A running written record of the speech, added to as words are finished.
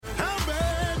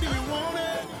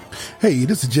Hey,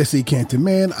 this is Jesse Canty.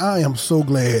 Man, I am so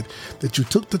glad that you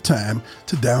took the time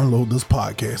to download this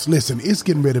podcast. Listen, it's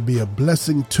getting ready to be a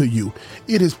blessing to you.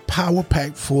 It is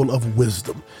power-packed full of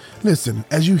wisdom. Listen,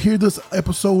 as you hear this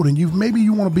episode and you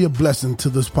want to be a blessing to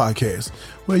this podcast,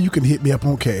 well, you can hit me up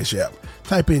on Cash App.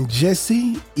 Type in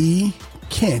Jesse E.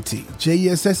 Canty,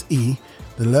 Jesse,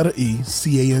 the letter E,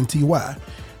 Canty,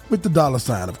 with the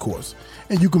 $, of course.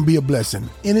 And you can be a blessing.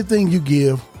 Anything you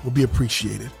give will be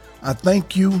appreciated. I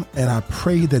thank you, and I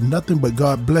pray that nothing but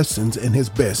God's blessings and his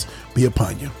best be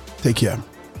upon you. Take care.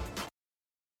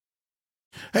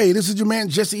 Hey, this is your man,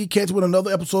 Jesse E. Canty, with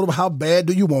another episode of How Bad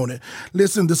Do You Want It?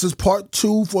 Listen, this is part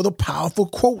 2 for the powerful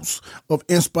quotes of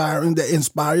inspiring that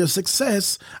inspire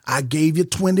success. I gave you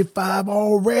 25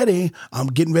 already. I'm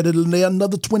getting ready to lay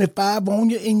another 25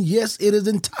 on you, and yes, it is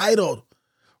entitled,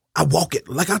 I Walk It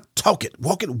Like I Talk It.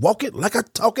 Walk it like I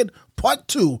talk it, part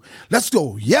 2. Let's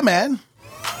go. Yeah, man.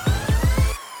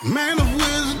 Man of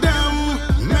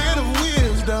wisdom, man of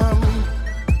wisdom.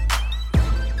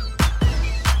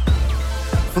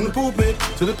 From the pulpit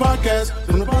to the podcast,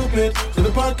 from the pulpit to the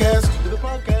podcast,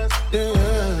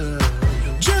 yeah.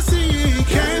 Jesse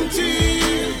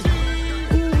Canty,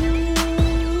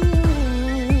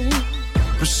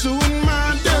 pursuing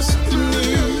my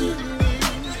destiny,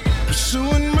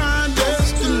 pursuing my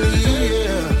destiny,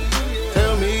 yeah.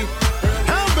 Tell me,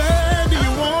 how bad do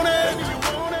you want it?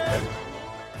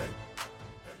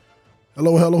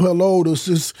 Hello. This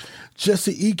is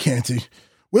Jesse E. Canty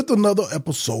with another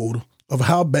episode of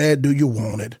How Bad Do You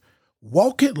Want It?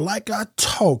 Walk It Like I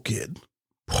Talk It,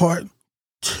 part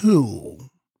 2.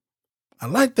 I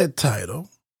like that title,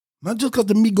 not just because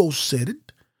the Migos said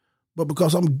it, but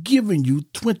because I'm giving you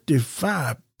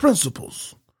 25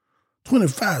 principles,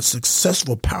 25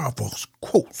 successful, powerful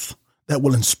quotes that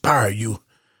will inspire you.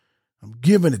 I'm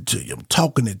giving it to you. I'm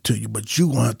talking it to you, but you're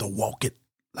going to have to walk it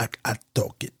like I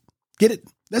talk it. Get it?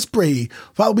 Let's pray.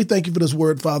 Father, we thank you for this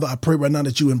word, Father. I pray right now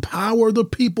that you empower the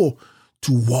people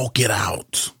to walk it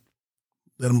out.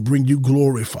 Let them bring you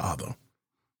glory, Father.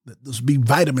 Let this be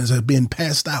vitamins that have been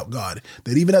passed out, God,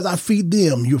 that even as I feed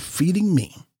them, you're feeding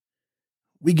me.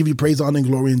 We give you praise, honor, and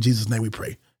glory. In Jesus' name we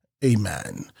pray.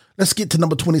 Amen. Let's get to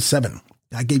number 27.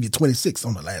 I gave you 26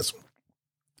 on the last one.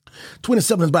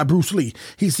 27 is by Bruce Lee.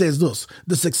 He says this: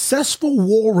 the successful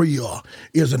warrior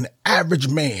is an average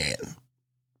man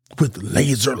with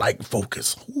laser-like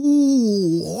focus.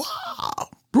 Ooh, wow.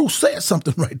 Bruce said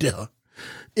something right there.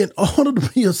 In order to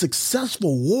be a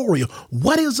successful warrior,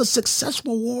 what is a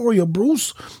successful warrior,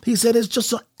 Bruce? He said it's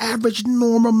just an average,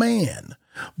 normal man.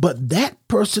 But that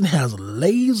person has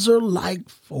laser-like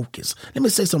focus. Let me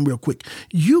say something real quick.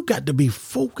 You got to be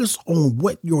focused on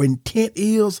what your intent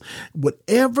is,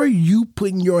 whatever you put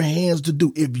in your hands to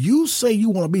do. If you say you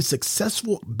want to be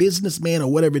successful businessman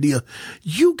or whatever it is,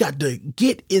 you got to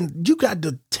get in, you got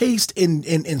to taste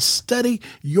and study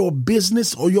your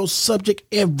business or your subject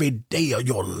every day of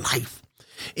your life.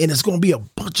 And it's going to be a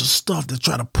bunch of stuff to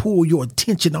try to pull your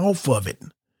attention off of it.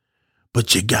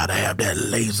 But you got to have that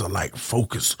laser-like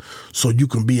focus so you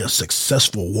can be a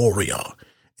successful warrior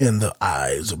in the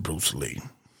eyes of Bruce Lee.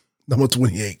 Number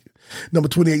 28. Number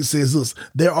 28 says this: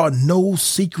 there are no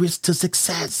secrets to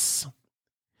success.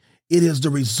 It is the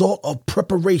result of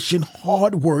preparation,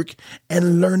 hard work,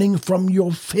 and learning from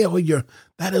your failure.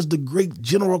 That is the great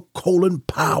General Colin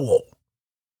Powell.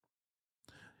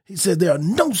 He said there are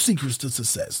no secrets to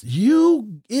success.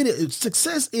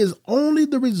 Success is only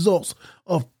the results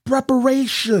of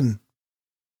preparation,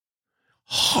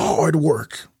 hard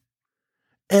work,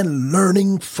 and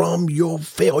learning from your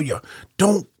failure.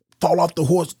 Don't fall off the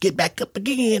horse, get back up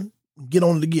again, get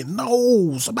on it again.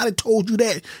 No, somebody told you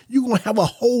that. You're going to have a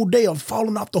whole day of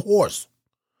falling off the horse.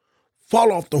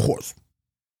 Fall off the horse.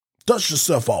 Dust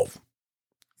yourself off.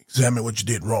 Examine what you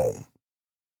did wrong.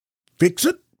 Fix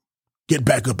it. Get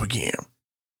back up again.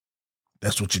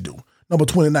 That's what you do. Number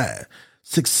 29.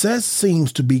 Success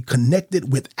seems to be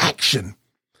connected with action.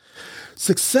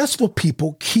 Successful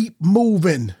people keep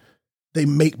moving. They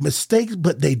make mistakes,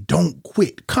 but they don't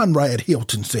quit. Conrad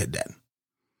Hilton said that.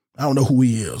 I don't know who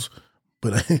he is,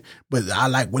 but I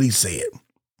like what he said.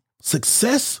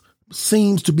 Success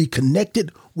seems to be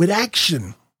connected with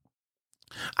action.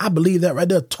 I believe that right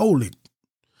there totally.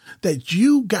 That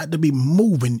you got to be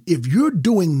moving. If you're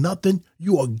doing nothing,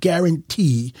 you are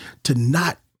guaranteed to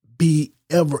not be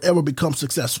ever become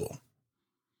successful.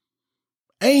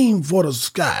 Aim for the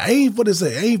sky. Aim for the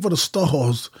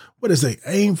stars. What they say?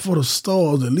 Aim for the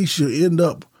stars. At least you end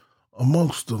up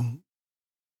amongst them.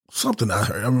 Something I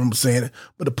heard. I remember saying it.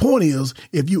 But the point is,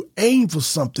 if you aim for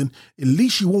something, at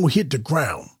least you won't hit the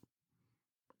ground.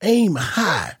 Aim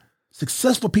high.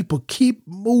 Successful people keep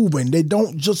moving. They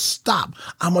don't just stop.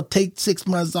 I'm going to take 6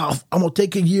 months off. I'm going to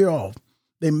take a year off.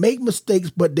 They make mistakes,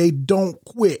 but they don't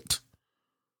quit.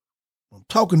 I'm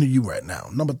talking to you right now.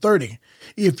 Number 30,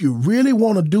 if you really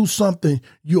want to do something,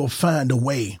 you'll find a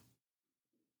way.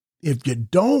 If you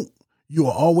don't, you'll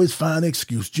always find an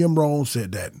excuse. Jim Rohn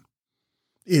said that.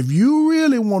 If you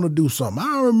really want to do something,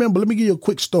 I remember, let me give you a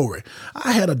quick story.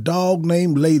 I had a dog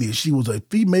named Lady. She was a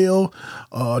female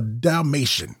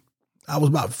Dalmatian. I was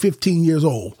about 15 years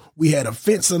old. We had a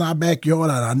fence in our backyard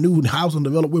and I knew the house and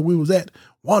developed where we was at.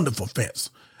 Wonderful fence.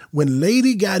 When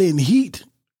Lady got in heat,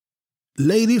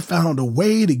 Lady found a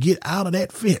way to get out of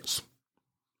that fence.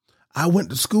 I went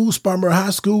to school, Spartanburg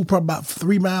High School, probably about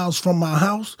 3 miles from my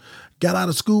house. Got out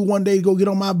of school one day to go get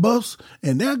on my bus,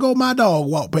 and there go my dog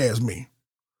walk past me.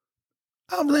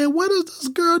 I'm saying, what is this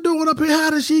girl doing up here?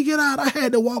 How did she get out? I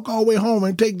had to walk all the way home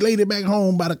and take Lady back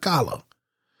home by the collar.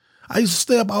 I used to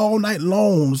stay up all night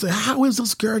long and say, how is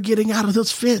this girl getting out of this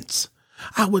fence?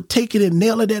 I would take it and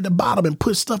nail it at the bottom and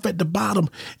put stuff at the bottom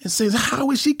and say,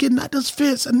 how is she getting out this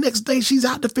fence? And next day she's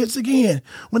out the fence again.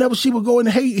 Whenever she would go in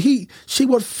the heat, she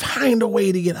would find a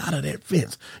way to get out of that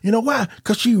fence. You know why?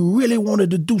 Because she really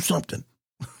wanted to do something.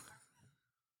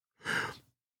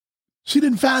 She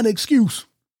didn't find an excuse.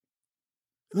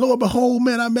 Lo and behold,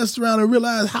 man, I messed around and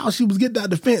realized how she was getting out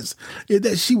the fence is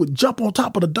that she would jump on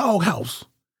top of the doghouse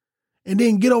and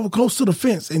then get over close to the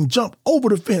fence and jump over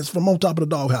the fence from on top of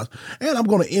the doghouse. And I'm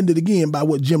going to end it again by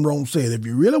what Jim Rohn said. If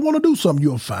you really want to do something,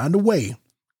 you'll find a way.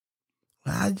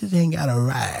 I just ain't got to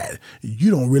ride. You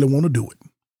don't really want to do it.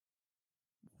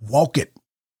 Walk it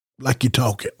like you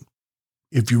talk it.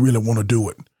 If you really want to do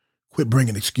it. Quit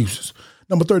bringing excuses.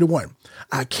 Number 31,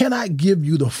 I cannot give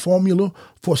you the formula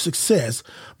for success,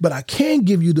 but I can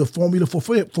give you the formula for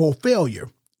failure.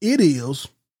 It is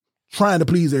trying to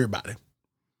please everybody.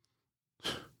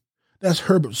 That's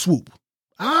Herbert Swoop.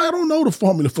 I don't know the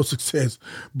formula for success,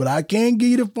 but I can give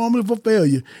you the formula for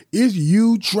failure. It's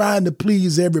you trying to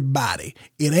please everybody.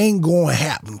 It ain't going to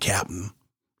happen, Captain.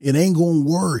 It ain't going to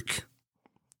work.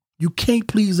 You can't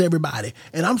please everybody.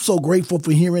 And I'm so grateful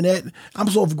for hearing that. I'm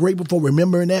so grateful for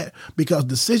remembering that because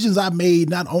decisions I made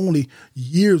not only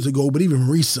years ago, but even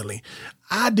recently,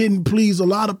 I didn't please a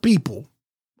lot of people.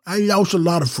 I lost a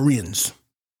lot of friends.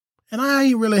 And I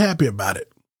ain't really happy about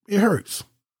it. It hurts.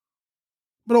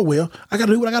 But oh well, I got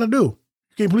to do what I got to do.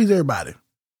 You can't please everybody.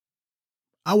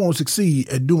 I want to succeed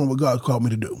at doing what God called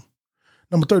me to do.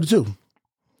 Number 32.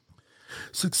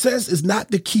 Success is not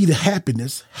the key to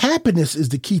happiness. Happiness is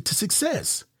the key to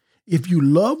success. If you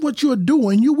love what you're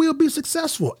doing, you will be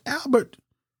successful. Albert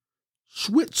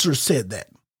Schweitzer said that.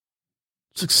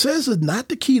 Success is not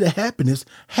the key to happiness.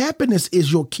 Happiness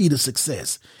is your key to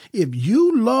success. If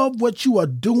you love what you are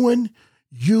doing,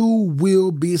 you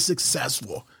will be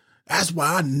successful. That's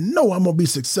why I know I'm going to be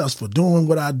successful doing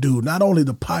what I do. Not only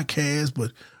the podcast,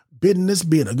 but business,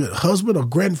 being a good husband or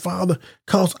grandfather,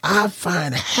 because I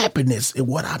find happiness in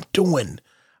what I'm doing.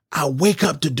 I wake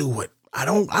up to do it. I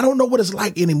don't know what it's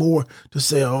like anymore to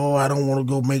say, oh, I don't want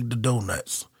to go make the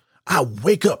donuts. I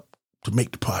wake up to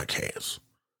make the podcast.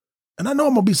 And I know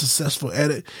I'm going to be successful at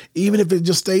it. Even if it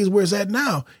just stays where it's at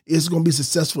now, it's going to be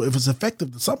successful if it's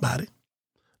effective to somebody.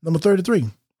 Number 33,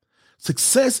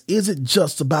 success isn't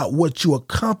just about what you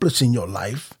accomplish in your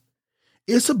life.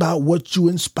 It's about what you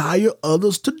inspire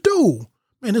others to do.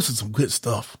 Man, this is some good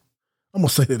stuff. I'm going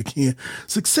to say that again.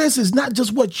 Success is not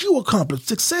just what you accomplish.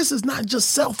 Success is not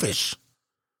just selfish.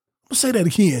 I'm going to say that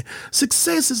again.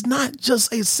 Success is not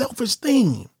just a selfish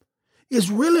thing. It's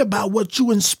really about what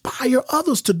you inspire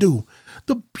others to do.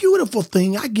 The beautiful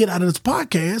thing I get out of this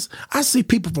podcast, I see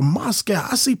people from Moscow.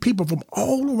 I see people from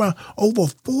all around, over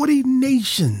 40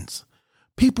 nations.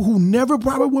 People who never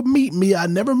probably would meet me. I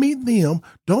never meet them,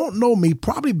 don't know me,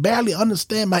 probably barely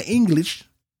understand my English.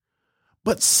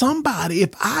 But somebody,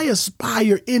 if I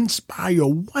inspire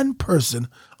one person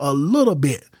a little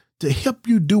bit to help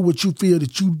you do what you feel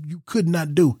that you could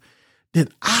not do, then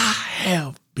I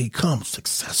have become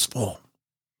successful.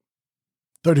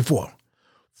 34.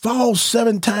 Fall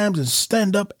 7 times and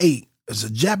stand up 8. It's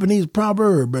a Japanese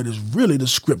proverb, but it's really the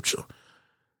scripture.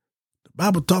 The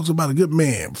Bible talks about a good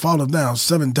man falling down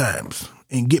 7 times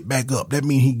and get back up. That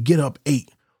means he get up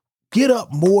 8. Get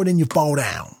up more than you fall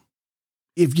down.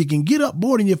 If you can get up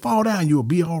more than you fall down, you'll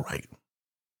be all right.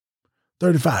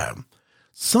 35.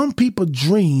 Some people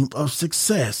dream of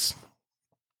success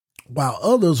while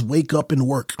others wake up and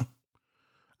work.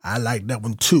 I like that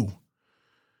one too.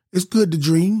 It's good to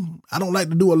dream. I don't like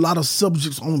to do a lot of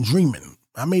subjects on dreaming.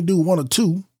 I may do 1 or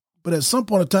 2, but at some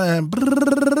point in time,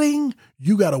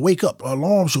 you got to wake up. An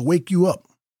alarm should wake you up.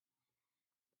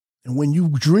 And when you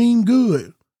dream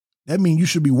good, that means you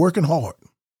should be working hard.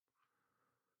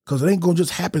 Because it ain't going to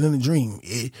just happen in a dream.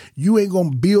 You ain't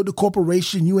going to build the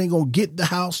corporation. You ain't going to get the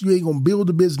house. You ain't going to build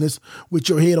the business with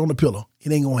your head on the pillow.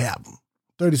 It ain't going to happen.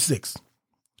 36.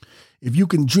 If you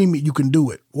can dream it, you can do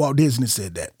it. Walt Disney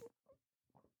said that.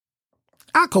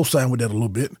 I co-sign with that a little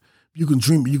bit. If you can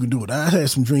dream it, you can do it. I had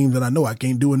some dreams that I know I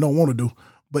can't do and don't want to do.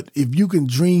 But if you can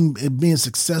dream of being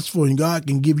successful and God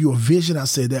can give you a vision, I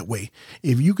say that way.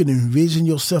 If you can envision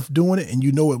yourself doing it and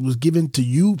you know it was given to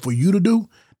you for you to do,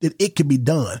 then it can be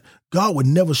done. God would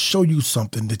never show you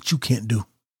something that you can't do.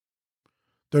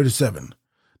 37.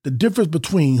 The difference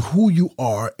between who you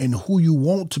are and who you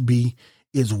want to be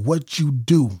is what you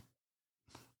do.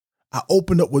 I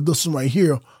opened up with this one right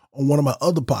here on one of my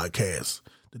other podcasts.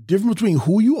 The difference between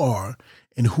who you are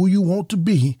and who you want to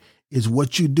be is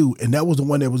what you do. And that was the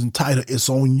one that was entitled, It's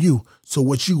On You. So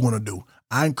what you want to do.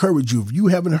 I encourage you, if you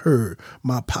haven't heard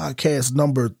my podcast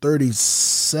number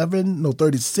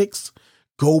 36,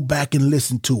 go back and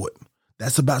listen to it.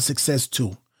 That's about success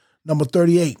too. Number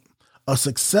 38, a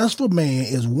successful man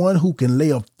is one who can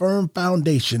lay a firm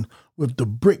foundation with the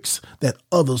bricks that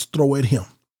others throw at him.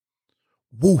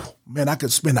 Woo, man, I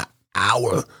could spend an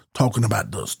hour talking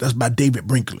about this. That's by David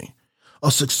Brinkley. A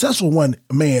successful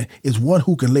man is one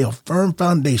who can lay a firm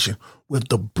foundation with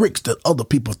the bricks that other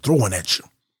people are throwing at you.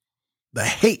 The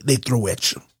hate they throw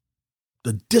at you.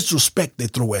 The disrespect they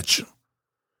throw at you.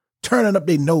 Turning up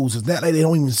their noses, that like they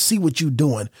don't even see what you're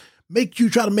doing.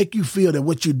 Try to make you feel that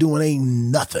what you're doing ain't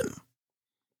nothing.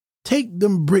 Take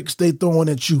them bricks they throwing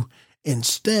at you and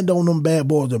stand on them bad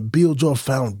boys and build your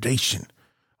foundation.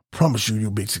 Promise you,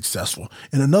 you'll be successful.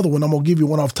 And another one, I'm going to give you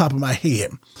one off the top of my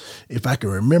head. If I can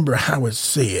remember how it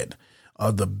said,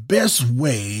 the best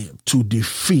way to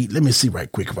defeat, let me see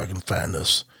right quick if I can find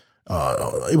this.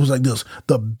 It was like this.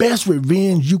 The best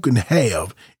revenge you can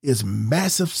have is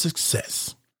massive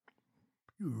success.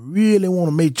 You really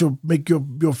want to make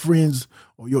your friends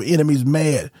or your enemies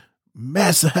mad.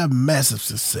 Have massive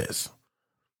success.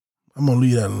 I'm going to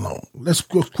leave that alone. Let's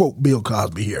quote Bill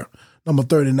Cosby here. Number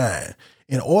 39.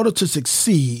 In order to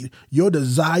succeed, your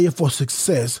desire for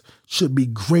success should be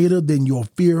greater than your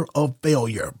fear of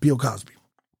failure. Bill Cosby.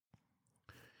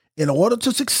 In order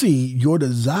to succeed, your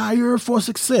desire for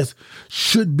success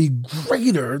should be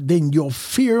greater than your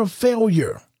fear of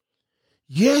failure.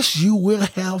 Yes, you will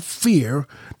have fear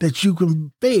that you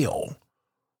can fail,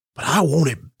 but I want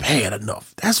it bad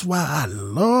enough. That's why I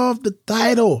love the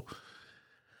title.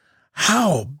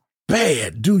 How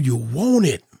bad do you want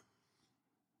it?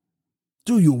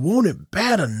 Do you want it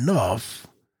bad enough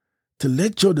to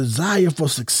let your desire for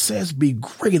success be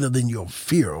greater than your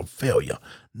fear of failure?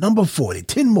 Number 40,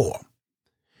 10 more.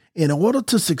 In order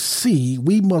to succeed,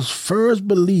 we must first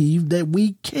believe that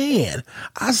we can.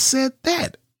 I said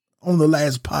that on the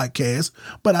last podcast,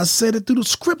 but I said it through the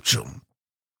scripture.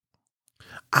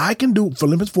 I can do,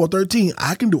 Philippians 4:13,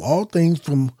 I can do all things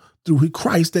through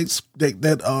Christ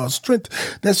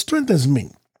that strengthens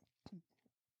me.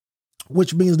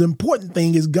 Which means the important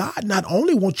thing is God not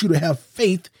only wants you to have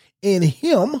faith in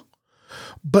him,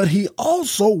 but he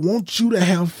also wants you to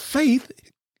have faith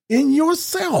in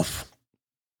yourself.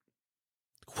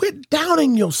 Quit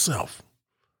doubting yourself.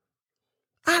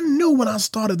 I knew when I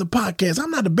started the podcast,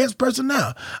 I'm not the best person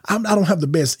now. I don't have the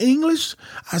best English.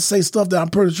 I say stuff that I'm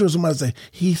pretty sure somebody say,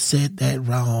 he said that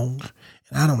wrong,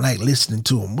 and I don't like listening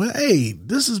to him. Well, hey,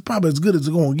 this is probably as good as it's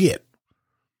going to get.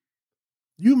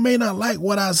 You may not like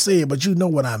what I said, but you know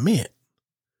what I meant.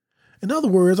 In other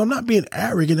words, I'm not being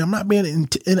arrogant. I'm not being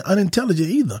unintelligent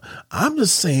either. I'm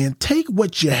just saying take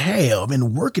what you have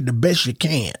and work it the best you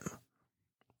can.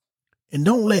 And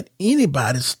don't let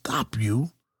anybody stop you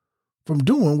from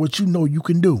doing what you know you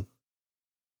can do.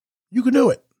 You can do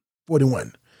it.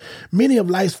 41. Many of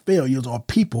life's failures are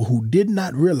people who did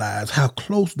not realize how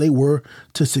close they were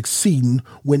to succeeding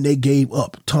when they gave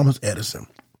up. Thomas Edison.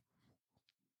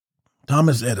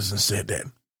 Thomas Edison said that.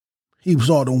 He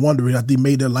started wondering after he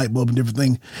made that light bulb and different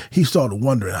things. He started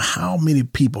wondering how many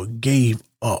people gave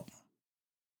up.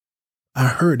 I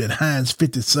heard that Heinz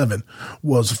 57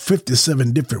 was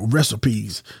 57 different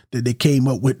recipes that they came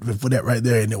up with for that right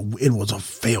there, and it was a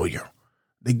failure.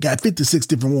 They got 56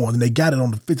 different ones, and they got it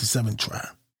on the 57th try.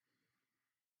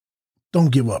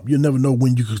 Don't give up. You'll never know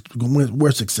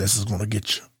where success is going to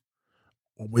get you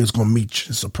or where it's going to meet you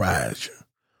and surprise you.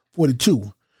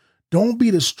 42. Don't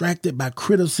be distracted by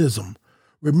criticism.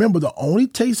 Remember, the only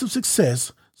taste of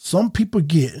success some people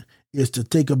get is to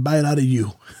take a bite out of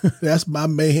you. That's my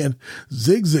man,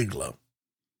 Zig Ziglar.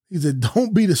 He said,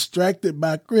 don't be distracted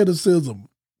by criticism.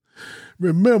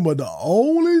 Remember, the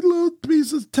only little piece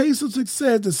taste of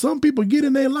success that some people get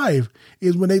in their life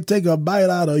is when they take a bite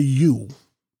out of you.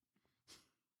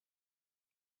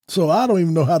 So I don't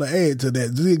even know how to add to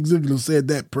that. Zig Ziglar said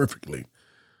that perfectly.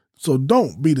 So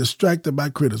don't be distracted by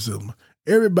criticism.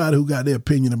 Everybody who got their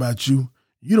opinion about you,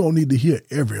 you don't need to hear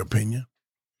every opinion.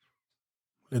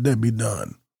 Let that be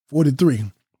done.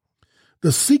 43.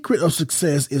 The secret of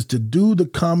success is to do the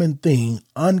common thing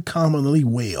uncommonly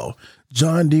well.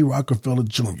 John D. Rockefeller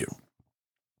Jr.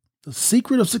 The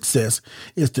secret of success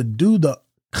is to do the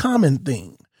common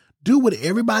thing. Do what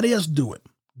everybody else do.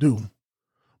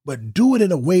 But do it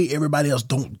in a way everybody else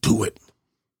don't do it.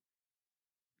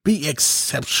 Be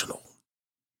exceptional.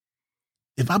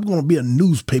 If I'm going to be a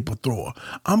newspaper thrower,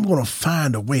 I'm going to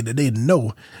find a way that they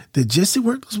know that Jesse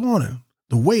worked this morning.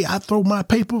 The way I throw my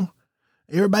paper,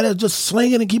 everybody else just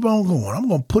sling it and keep on going. I'm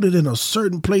going to put it in a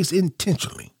certain place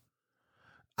intentionally.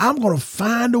 I'm going to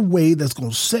find a way that's going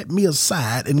to set me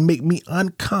aside and make me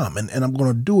uncommon, and I'm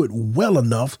going to do it well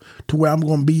enough to where I'm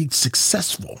going to be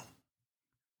successful.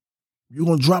 You're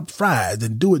going to drop fries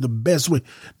and do it the best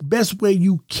way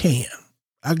you can.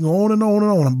 I can go on and on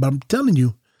and on, but I'm telling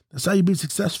you, that's how you be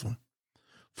successful.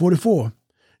 44,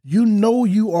 you know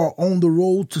you are on the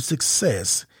road to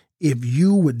success if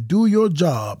you would do your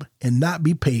job and not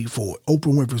be paid for it.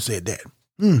 Oprah Winfrey said that.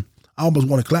 I almost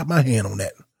want to clap my hand on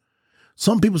that.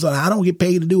 Some people say, I don't get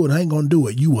paid to do it. I ain't going to do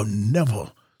it. You will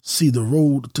never see the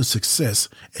road to success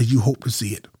as you hope to see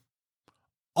it.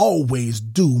 Always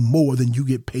do more than you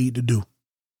get paid to do.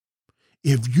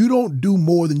 If you don't do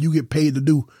more than you get paid to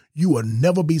do, you will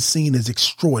never be seen as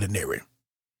extraordinary.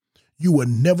 You will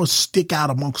never stick out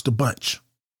amongst the bunch.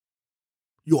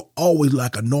 You're always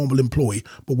like a normal employee.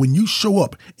 But when you show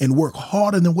up and work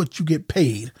harder than what you get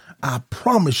paid, I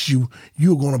promise you,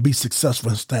 you're going to be successful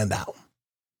and stand out.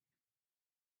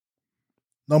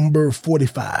 Number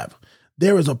 45.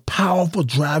 There is a powerful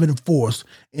driving force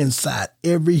inside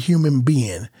every human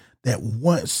being that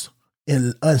once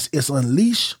it's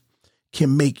unleashed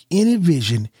can make any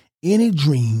vision, any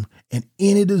dream, and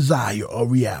any desire a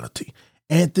reality.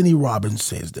 Anthony Robbins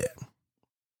says that.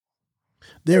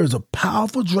 There is a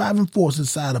powerful driving force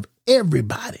inside of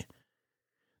everybody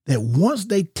that once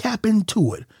they tap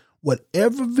into it,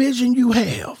 whatever vision you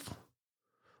have,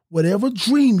 whatever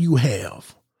dream you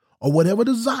have, or whatever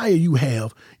desire you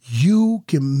have, you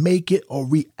can make it a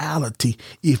reality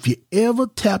if you ever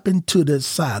tap into that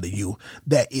side of you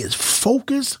that is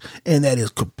focused and that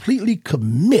is completely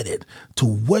committed to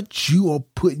what you are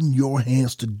putting your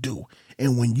hands to do.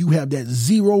 And when you have that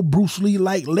zero Bruce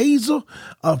Lee-like laser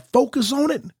focus on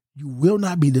it, you will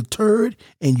not be deterred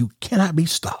and you cannot be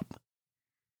stopped.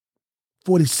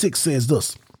 46 says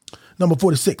this. Number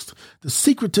 46, the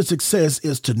secret to success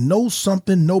is to know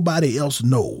something nobody else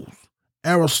knows.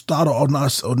 Aristotle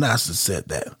Onassis said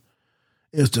that.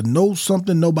 Is to know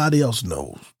something nobody else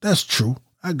knows. That's true.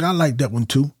 I like that one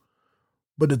too.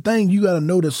 But the thing you got to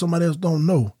know that somebody else don't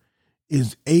know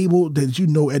is able that you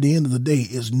know at the end of the day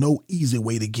is no easy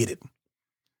way to get it.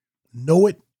 Know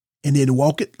it and then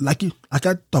walk it like I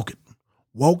talk it.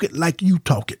 Walk it like you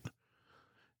talk it.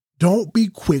 Don't be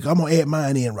quick. I'm going to add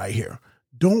mine in right here.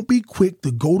 Don't be quick to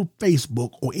go to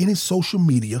Facebook or any social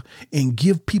media and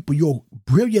give people your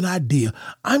brilliant idea.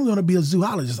 I'm going to be a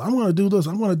zoologist. I'm going to do this.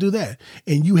 I'm going to do that.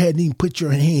 And you hadn't even put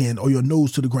your hand or your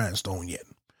nose to the grindstone yet.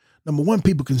 Number one,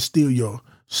 people can steal your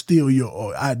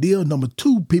idea. Number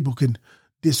two, people can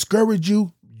discourage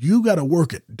you. You got to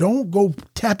work it. Don't go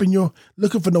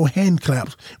looking for no hand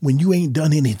claps when you ain't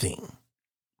done anything.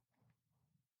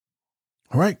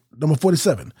 All right. Number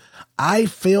 47. I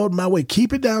failed my way.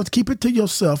 Keep it down. Keep it to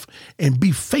yourself and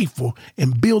be faithful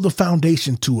and build a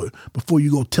foundation to it before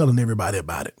you go telling everybody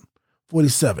about it.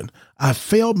 47. I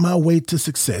failed my way to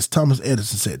success. Thomas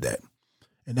Edison said that.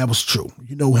 And that was true.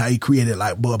 You know how he created a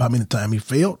light bulb, how many times he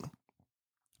failed?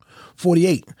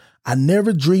 48. I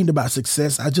never dreamed about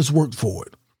success. I just worked for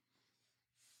it.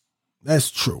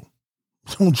 That's true.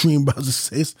 Don't dream about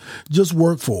success. Just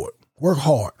work for it. Work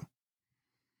hard.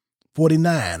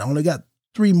 49. I only got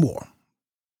three more.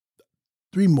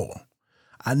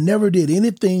 I never did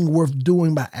anything worth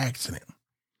doing by accident,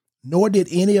 nor did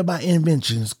any of my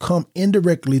inventions come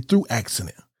indirectly through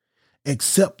accident,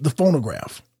 except the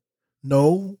phonograph.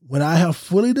 No, when I have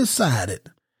fully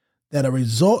decided that a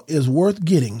result is worth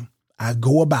getting, I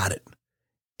go about it,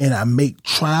 and I make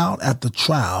trial after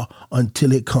trial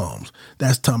until it comes.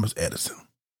 That's Thomas Edison.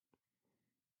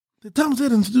 Did Thomas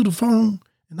Edison do the phone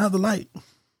and not the light?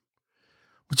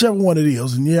 Whichever one it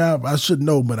is, and yeah, I should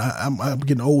know, but I'm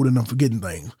getting old and I'm forgetting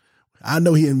things. I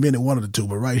know he invented one of the two,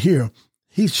 but right here,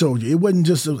 he showed you it wasn't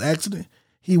just an accident.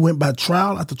 He went by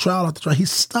trial after trial after trial. He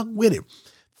stuck with it.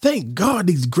 Thank God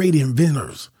these great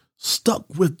inventors stuck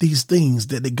with these things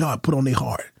that God put on their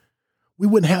heart. We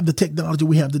wouldn't have the technology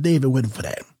we have today if it wasn't for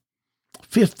that.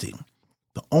 50,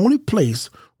 the only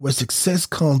place where success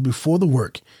comes before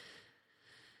work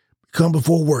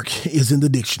is in the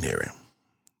dictionary.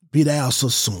 Be thou so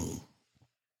soon.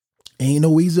 Ain't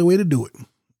no easy way to do it.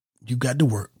 You got to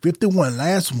work. 51,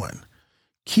 last one.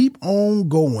 Keep on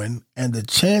going, and the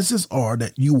chances are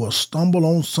that you will stumble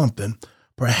on something,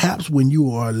 perhaps when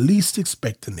you are least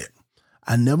expecting it.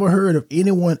 I never heard of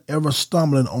anyone ever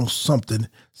stumbling on something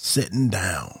sitting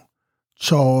down.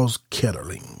 Charles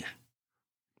Kettering.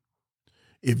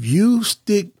 If you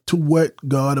stick to what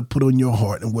God has put on your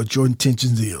heart and what your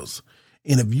intentions is,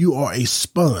 and if you are a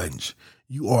sponge,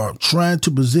 you are trying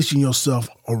to position yourself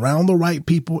around the right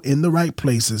people in the right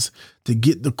places to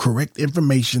get the correct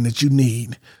information that you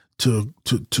need to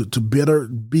better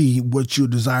be what you're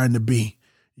desiring to be,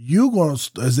 you're going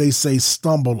to, as they say,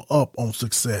 stumble up on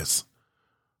success.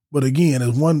 But again,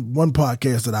 as one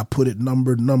podcast that I put it,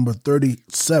 number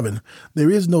 37, there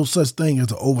is no such thing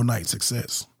as an overnight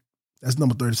success. That's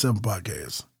number 37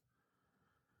 podcast.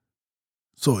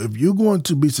 So if you're going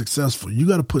to be successful, you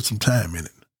got to put some time in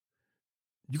it.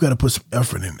 You got to put some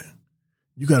effort in it.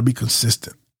 You got to be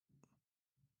consistent.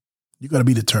 You got to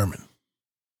be determined.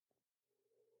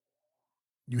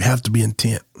 You have to be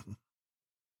intent.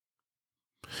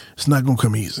 It's not going to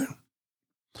come easy.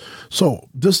 So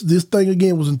this thing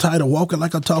again was entitled Walk It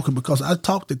Like I Talk It, because I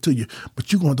talked it to you,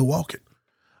 but you're going to walk it.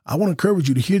 I want to encourage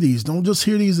you to hear these. Don't just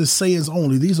hear these as sayings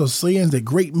only. These are sayings that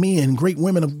great men, great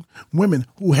women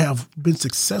who have been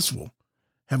successful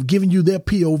have given you their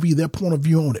POV, their point of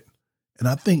view on it. And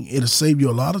I think it'll save you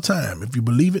a lot of time if you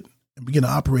believe it and begin to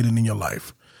operate it in your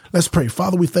life. Let's pray.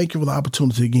 Father, we thank you for the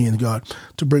opportunity again, God,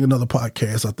 to bring another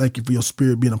podcast. I thank you for your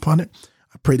spirit being upon it.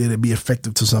 I pray that it be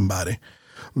effective to somebody.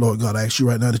 Lord God, I ask you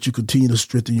right now that you continue to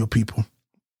strengthen your people.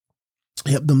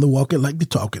 Help them to walk it like they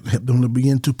talk it. Help them to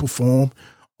begin to perform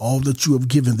all that you have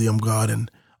given them, God,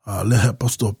 and help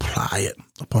us to apply it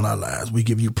upon our lives. We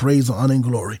give you praise, honor, and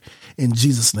glory. In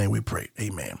Jesus' name we pray.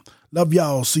 Amen. Love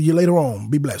y'all. See you later on.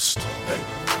 Be blessed.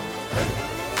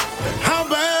 How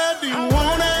bad do you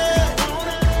want it?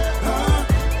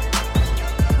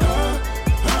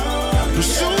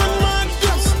 Pursuing my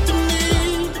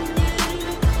destiny.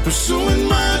 Pursuing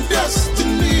my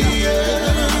destiny,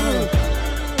 yeah.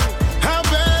 How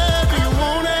bad do you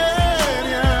want it?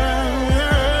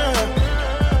 Yeah.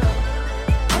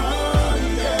 Oh,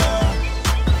 yeah.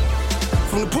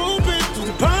 From the pulpit to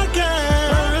the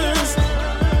podcast.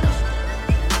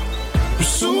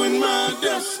 Pursuing my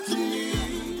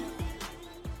destiny.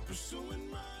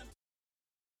 Pursuing my...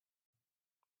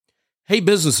 Hey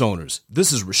business owners,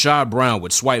 this is Rashad Brown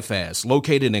with SwipeFast,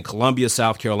 located in Columbia,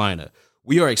 South Carolina.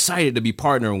 We are excited to be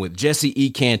partnering with Jesse E.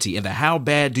 Canty in the How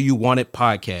Bad Do You Want It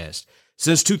podcast.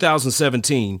 Since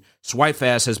 2017,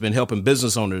 SwipeFast has been helping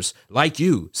business owners like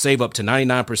you save up to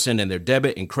 99% in their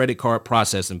debit and credit card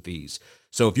processing fees.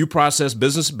 So if you process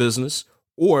business to business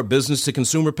or business to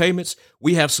consumer payments,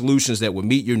 we have solutions that will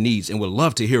meet your needs and would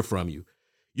love to hear from you.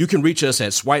 You can reach us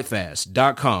at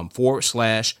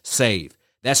swipefast.com/save.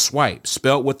 That's swipe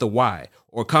spelled with the Y,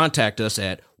 or contact us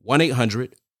at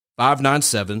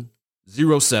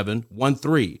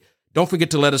 1-800-597-0713. Don't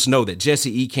forget to let us know that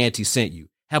Jesse E. Canty sent you.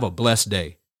 Have a blessed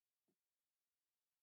day.